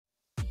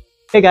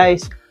Hey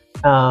guys,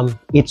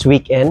 it's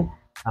weekend.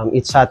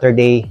 It's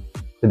Saturday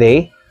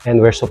today, and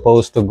we're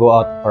supposed to go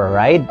out for a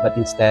ride, but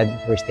instead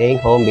we're staying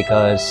home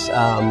because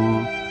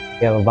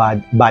we have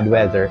a bad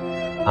weather.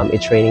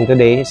 It's raining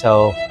today,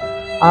 so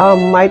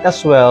might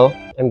as well.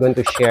 I'm going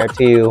to share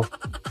to you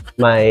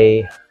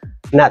my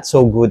not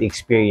so good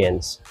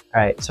experience.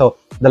 All right, so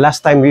the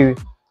last time we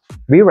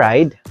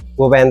ride,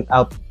 we went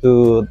up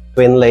to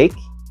Twin Lake,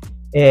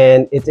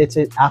 and it's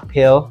an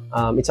uphill.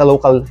 It's a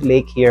local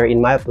lake here in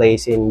my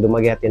place in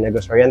Dumaguete,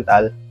 Negros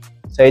Oriental.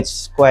 So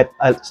it's quite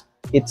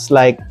it's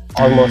like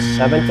almost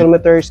 7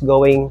 kilometers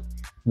going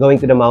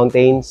to the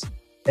mountains,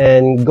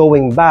 and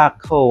going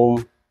back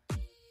home.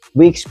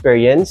 We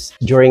experienced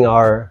during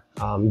our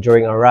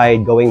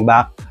ride going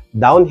back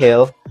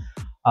downhill.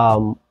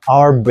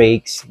 Our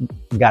brakes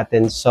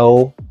gotten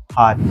so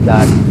hot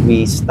that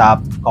we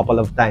stopped a couple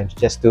of times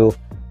just to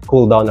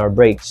cool down our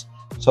brakes.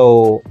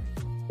 So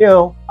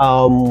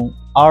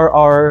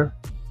our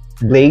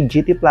Blade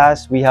GT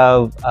Plus, we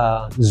have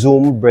a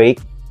Zoom brake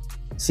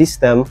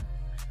system.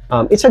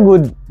 It's a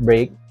good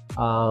brake,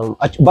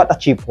 but a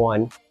cheap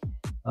one.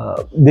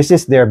 This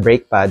is their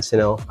brake pads.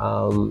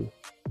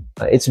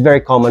 It's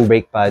very common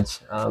brake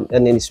pads, and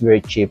then it's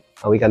very cheap.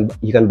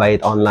 You can buy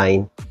it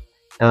online,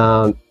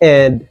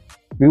 and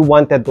we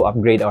wanted to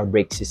upgrade our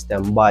brake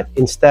system, but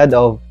instead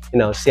of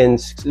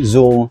since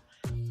Zoom,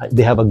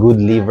 they have a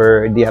good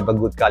lever, they have a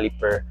good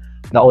caliper.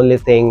 The only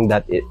thing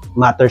that it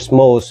matters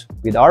most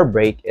with our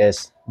brake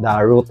is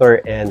the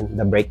rotor and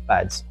the brake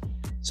pads.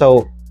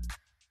 So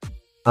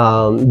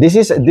this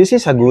is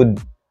a good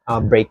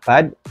brake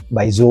pad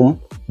by Zoom,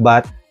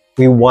 but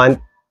we want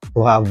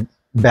to have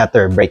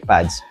better brake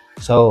pads.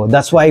 So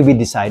that's why we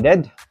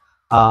decided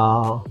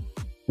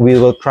we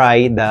will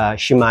try the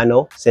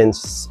Shimano,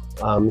 since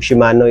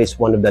Shimano is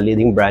one of the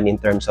leading brand in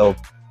terms of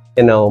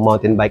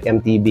mountain bike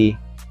MTB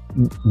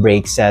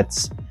brake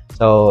sets.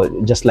 So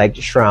just like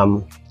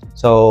SRAM.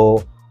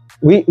 So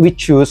we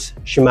choose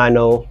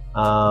Shimano.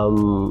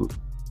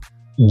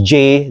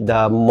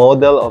 The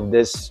model of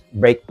this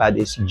brake pad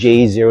is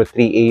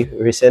J03A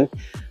recent.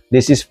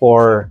 This is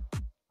for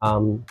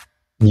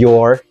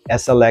your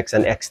SLX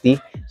and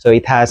XT. So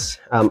it has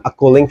a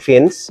cooling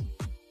fins.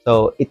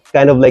 So it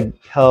kind of like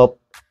help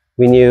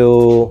when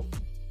you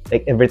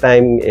every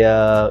time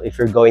if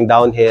you're going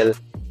downhill,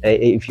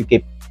 if you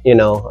keep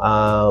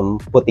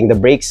putting the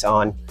brakes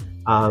on,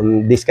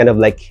 this kind of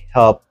like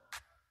help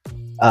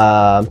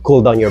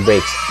cool down your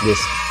brakes, these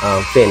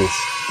fins.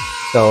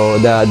 So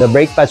the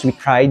brake pads, we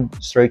tried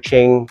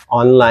searching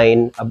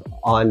online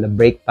on the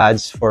brake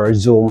pads for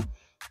Zoom,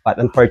 but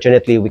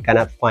unfortunately we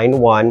cannot find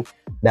one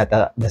that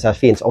has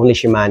fins, only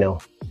Shimano.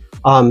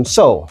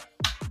 So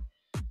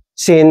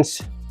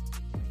since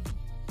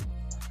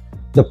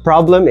the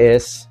problem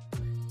is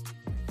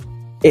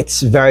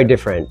it's very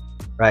different,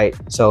 right?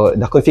 So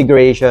the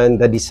configuration,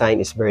 the design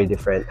is very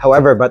different.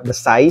 However, but the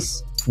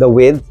size, the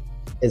width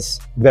is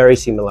very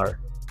similar.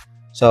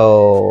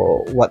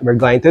 So what we're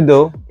going to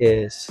do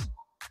is,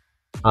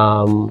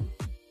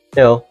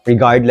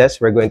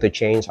 regardless, we're going to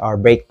change our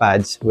brake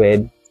pads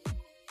with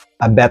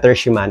a better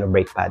Shimano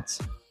brake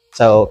pads.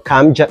 So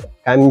come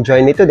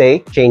join me today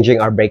changing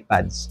our brake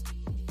pads.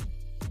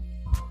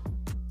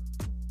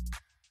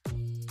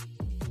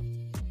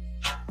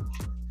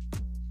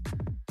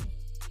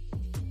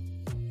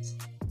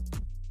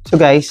 So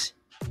guys,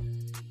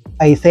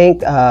 I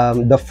think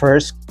the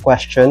first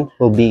question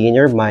will be in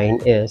your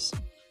mind is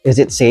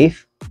it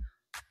safe?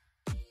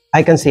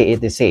 I can say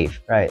it is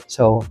safe, right?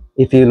 So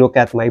if you look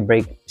at my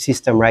brake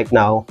system right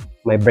now,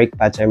 my brake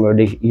pads, I'm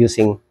already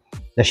using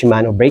the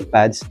Shimano brake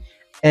pads,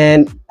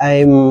 and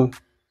I'm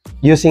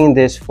using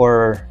this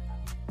for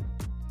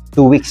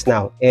 2 weeks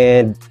now,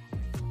 and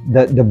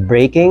the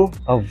braking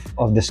of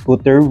the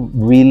scooter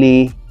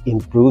really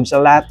improves a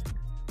lot.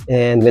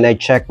 And when I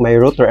check my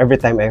rotor every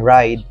time I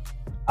ride,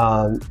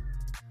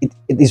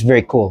 it is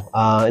very cool.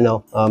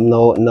 No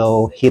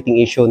heating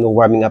issue, no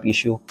warming up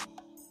issue.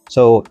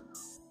 So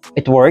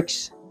it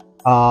works.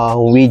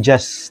 We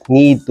just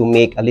need to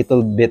make a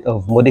little bit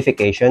of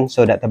modification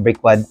so that the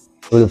brake pad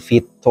will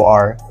fit to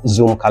our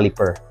Zoom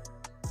caliper.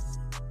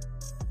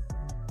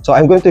 So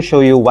I'm going to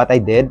show you what I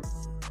did.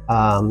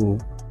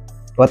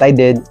 For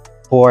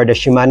the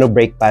Shimano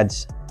brake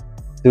pads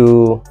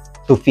to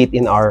fit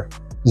in our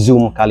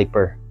Zoom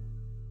caliper.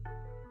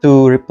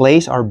 To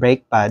replace our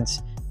brake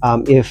pads,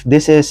 if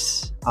this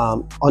is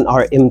on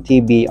our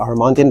MTB, our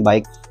mountain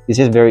bike, this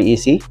is very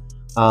easy.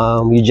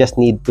 You just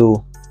need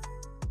to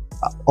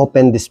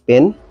open this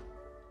pin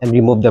and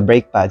remove the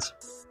brake pads.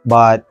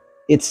 But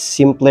it's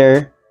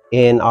simpler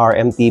in our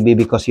MTB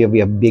because we have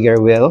a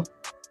bigger wheel.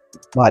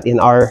 But in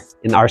our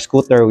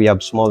scooter, we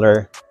have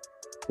smaller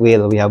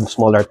wheel, we have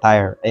smaller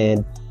tire,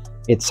 and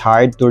it's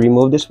hard to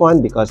remove this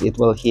one because it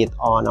will hit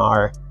on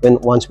our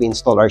once we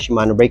install our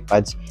Shimano brake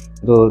pads,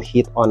 it will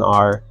hit on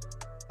our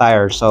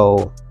tire.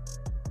 So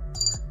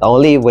the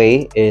only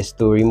way is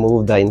to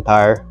remove the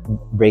entire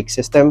brake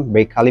system,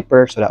 brake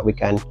caliper, so that we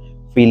can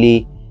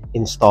freely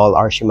install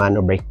our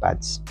Shimano brake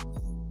pads.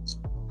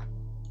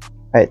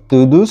 Right,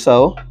 to do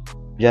so,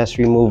 just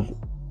remove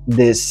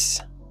this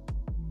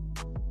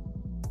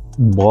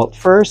bolt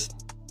first,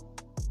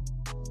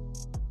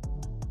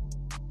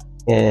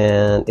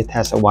 and it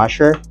has a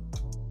washer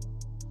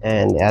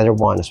and the other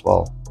one as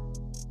well.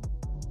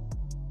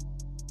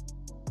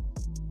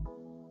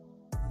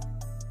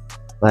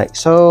 Like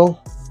so,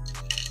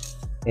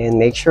 and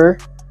make sure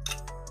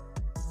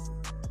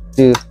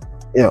to,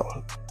 you know,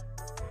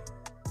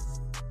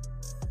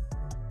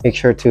 make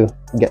sure to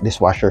get this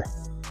washer.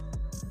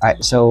 All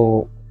right,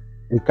 so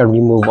we can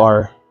remove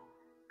our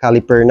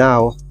caliper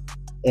now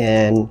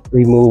and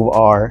remove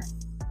our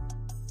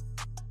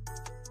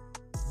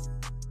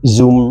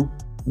zoom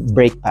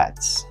brake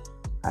pads.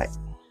 All right,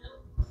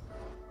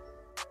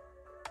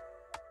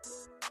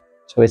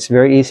 so it's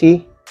very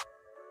easy.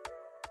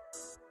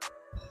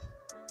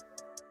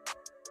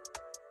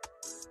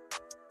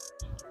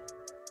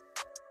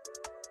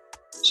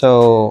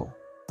 So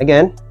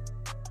again,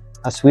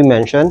 as we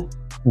mentioned,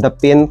 the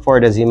pin for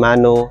the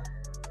Shimano,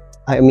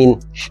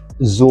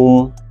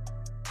 zoom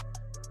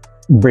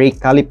brake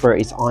caliper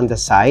is on the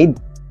side.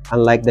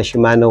 Unlike the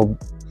Shimano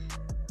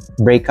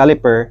brake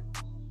caliper,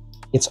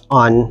 it's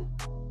on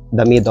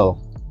the middle.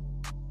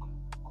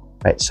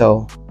 Right,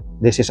 so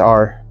this is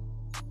our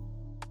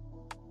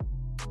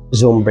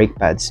zoom brake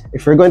pads.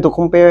 If we're going to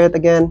compare it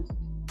again,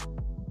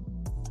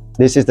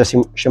 this is the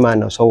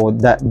Shimano. So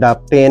the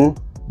pin,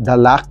 the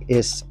lock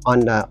is on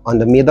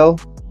the middle,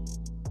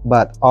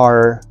 but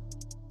our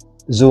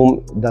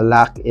zoom, the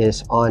lock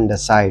is on the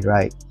side,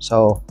 right?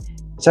 So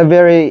it's a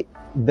very,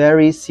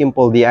 very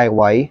simple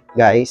DIY,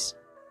 guys.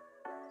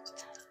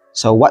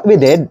 So what we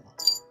did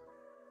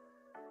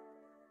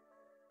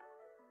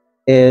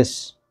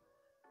is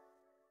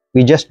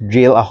we just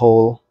drill a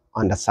hole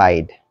on the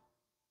side.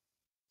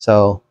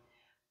 So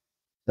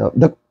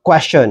the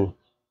question,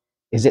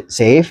 is it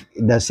safe?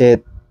 Does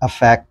it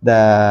affect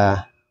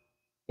the,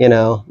 you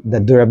know, the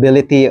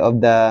durability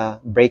of the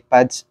brake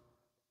pads?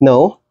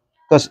 No,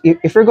 because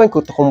if we're going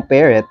to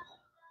compare it,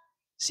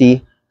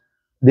 see,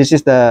 this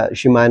is the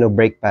Shimano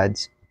brake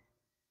pads.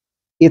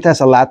 It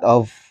has a lot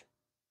of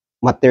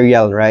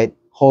material, right,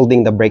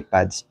 holding the brake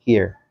pads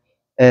here.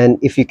 And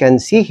if you can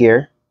see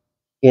here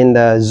in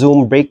the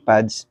zoom brake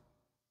pads,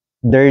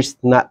 there's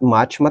not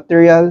much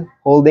material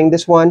holding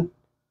this one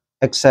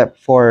except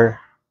for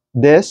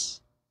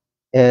this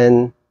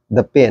and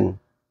the pin.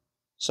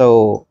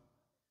 So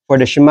for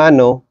the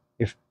Shimano,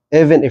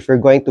 even if we're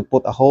going to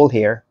put a hole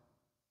here,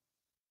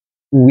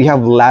 we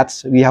have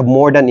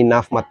more than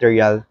enough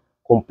material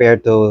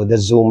compared to the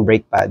zoom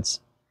brake pads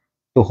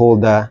to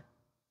hold I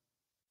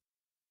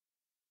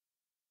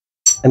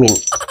mean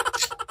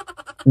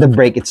the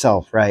brake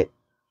itself, right?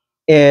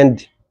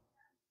 And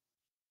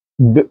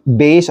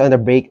based on the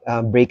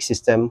brake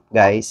system,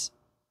 guys,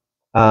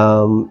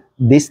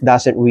 this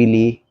doesn't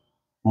really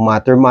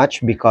matter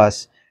much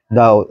because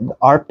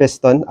our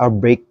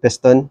brake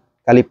piston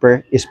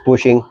caliper is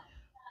pushing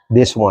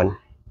this one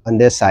on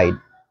this side.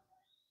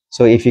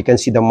 So if you can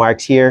see the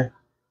marks here,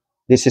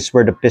 this is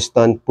where the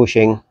piston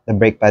pushing the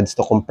brake pads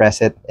to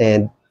compress it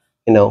and,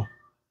 you know,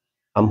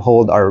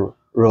 hold our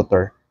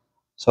rotor.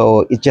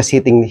 So it's just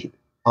hitting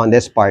on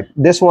this part.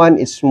 This one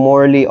is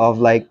morely of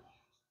like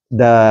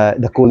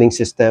the cooling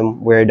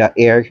system where the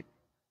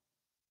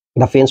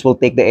fins will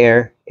take the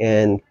air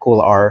and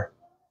cool our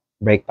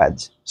brake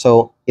pads.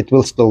 So it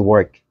will still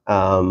work.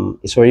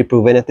 It's already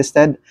proven and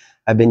tested.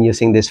 I've been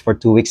using this for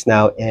 2 weeks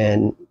now,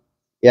 and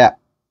yeah,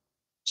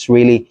 it's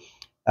really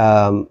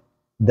the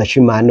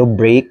Shimano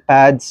brake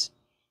pads.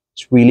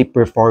 It's really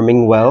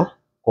performing well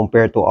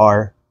compared to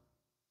our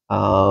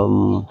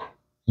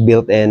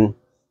built-in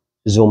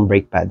zoom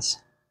brake pads.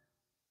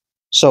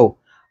 So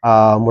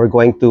we're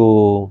going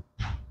to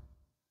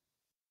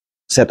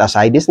set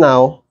aside this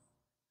now.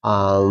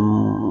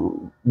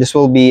 This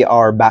will be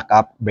our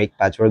backup brake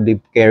pads. We'll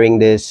be carrying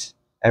this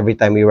every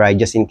time we ride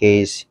just in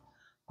case.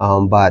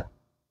 But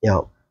you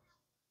know,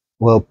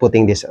 we're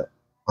putting this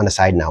on the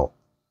side now.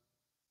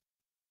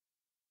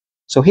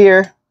 So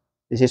here,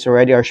 this is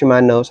already our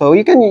Shimano. So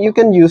you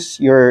can use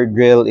your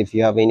drill if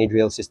you have any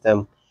drill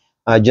system.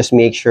 Just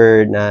make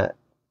sure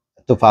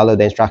to follow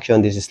the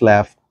instruction. This is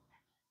left,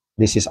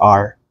 this is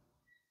R,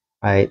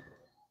 right?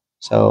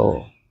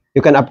 So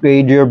you can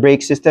upgrade your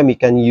brake system. You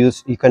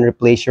can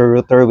replace your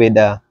rotor with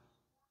a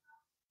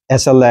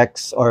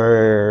SLX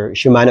or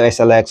Shimano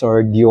SLX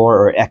or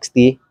Dior or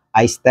XT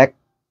Ice Tech,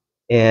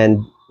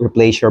 and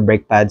replace your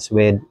brake pads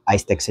with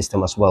Ice Tech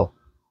system as well.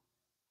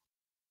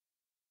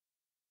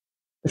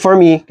 For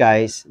me,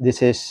 guys,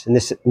 this is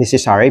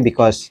necessary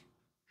because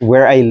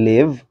where I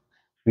live,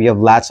 we have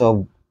lots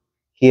of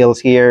hills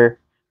here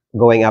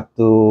going up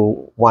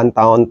to one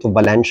town to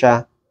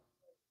Valencia.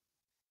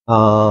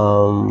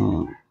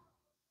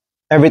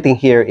 Everything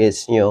here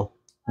is, you know,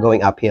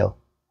 going uphill,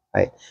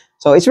 right?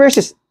 So it's very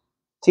see,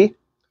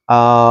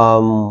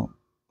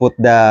 put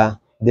the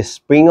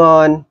spring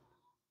on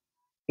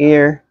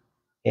here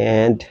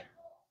and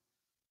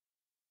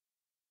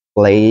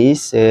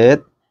place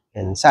it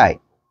inside.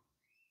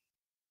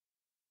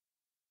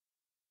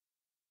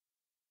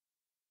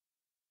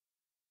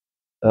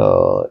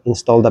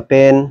 Install the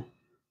pin.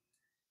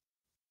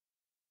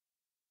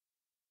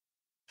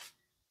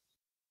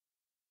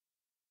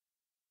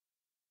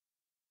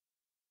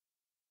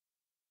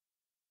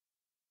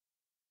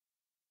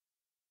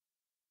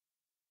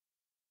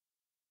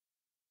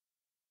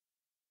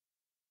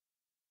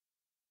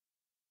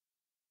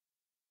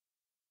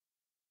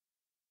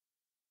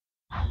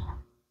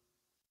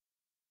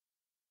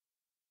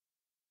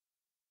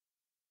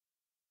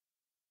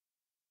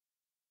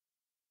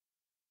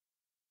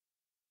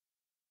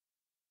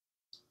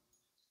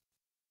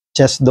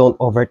 Just don't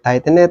over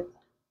tighten it,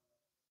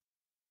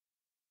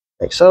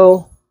 like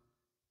so.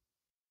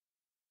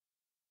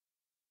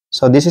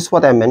 So this is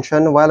what I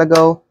mentioned a while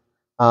ago.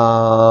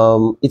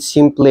 It's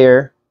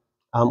simpler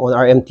on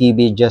our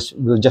MTB.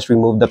 We'll just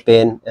remove the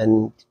pin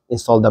and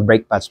install the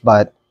brake pads.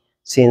 But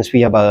since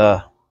we have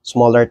a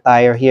smaller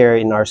tire here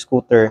in our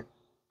scooter,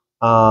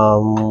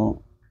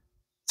 um,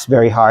 it's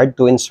very hard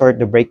to insert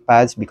the brake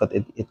pads because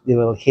it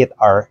will hit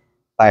our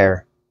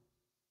tire.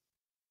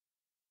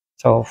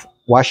 So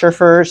washer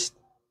first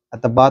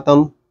at the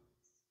bottom.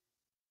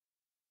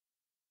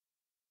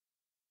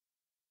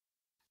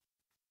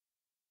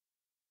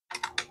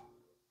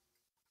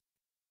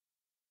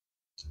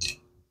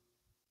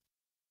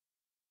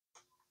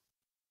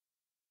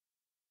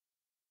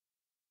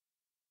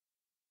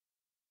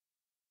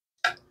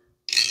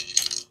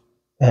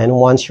 And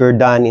once you're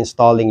done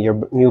installing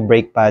your new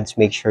brake pads,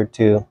 make sure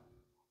to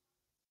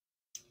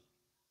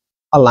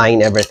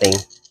align everything,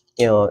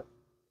 you know,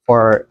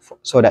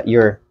 so that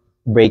your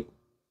brake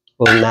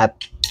will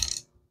not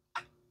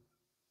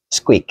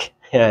squeak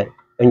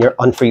when you're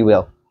on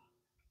freewheel.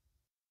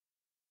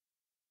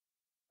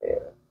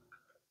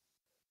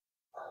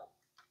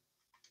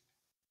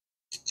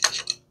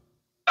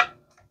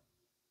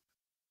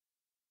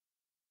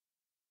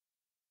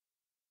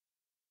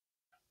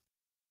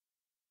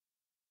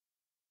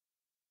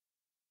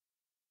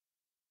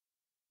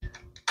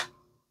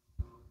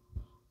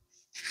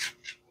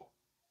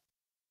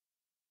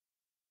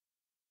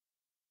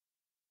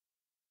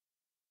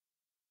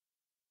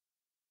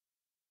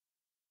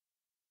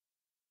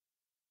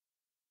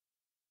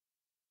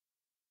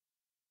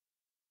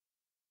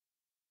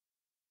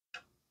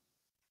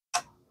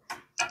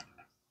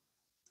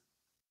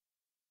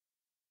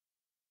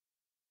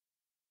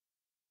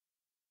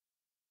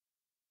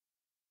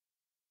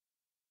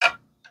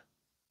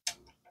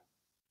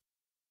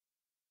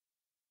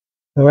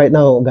 Right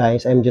now,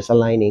 guys, I'm just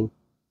aligning,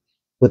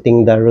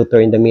 putting the rotor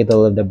in the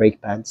middle of the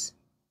brake pads,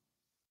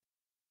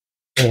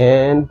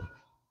 and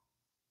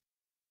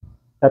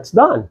that's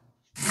done.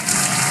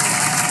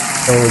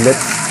 So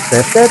let's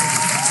test it.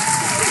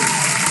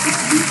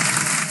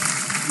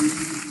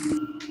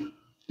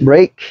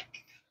 Brake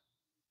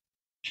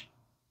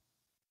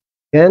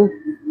again,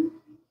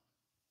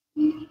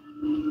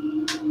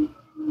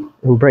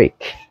 and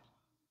brake.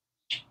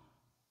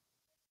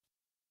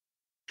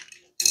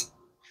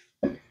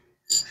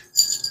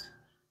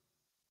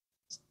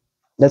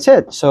 That's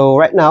it. So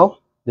right now,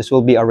 this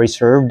will be our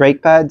reserve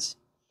brake pads,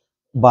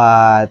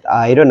 but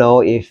I don't know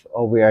if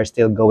we are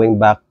still going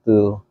back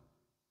to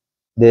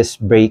this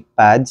brake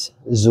pads,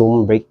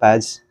 Zoom brake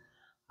pads.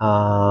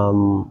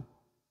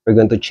 We're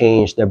going to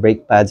change the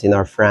brake pads in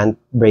our front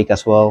brake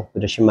as well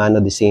with the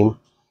Shimano, the same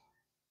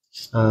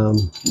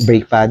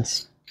brake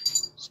pads.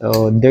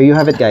 So there you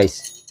have it,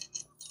 guys.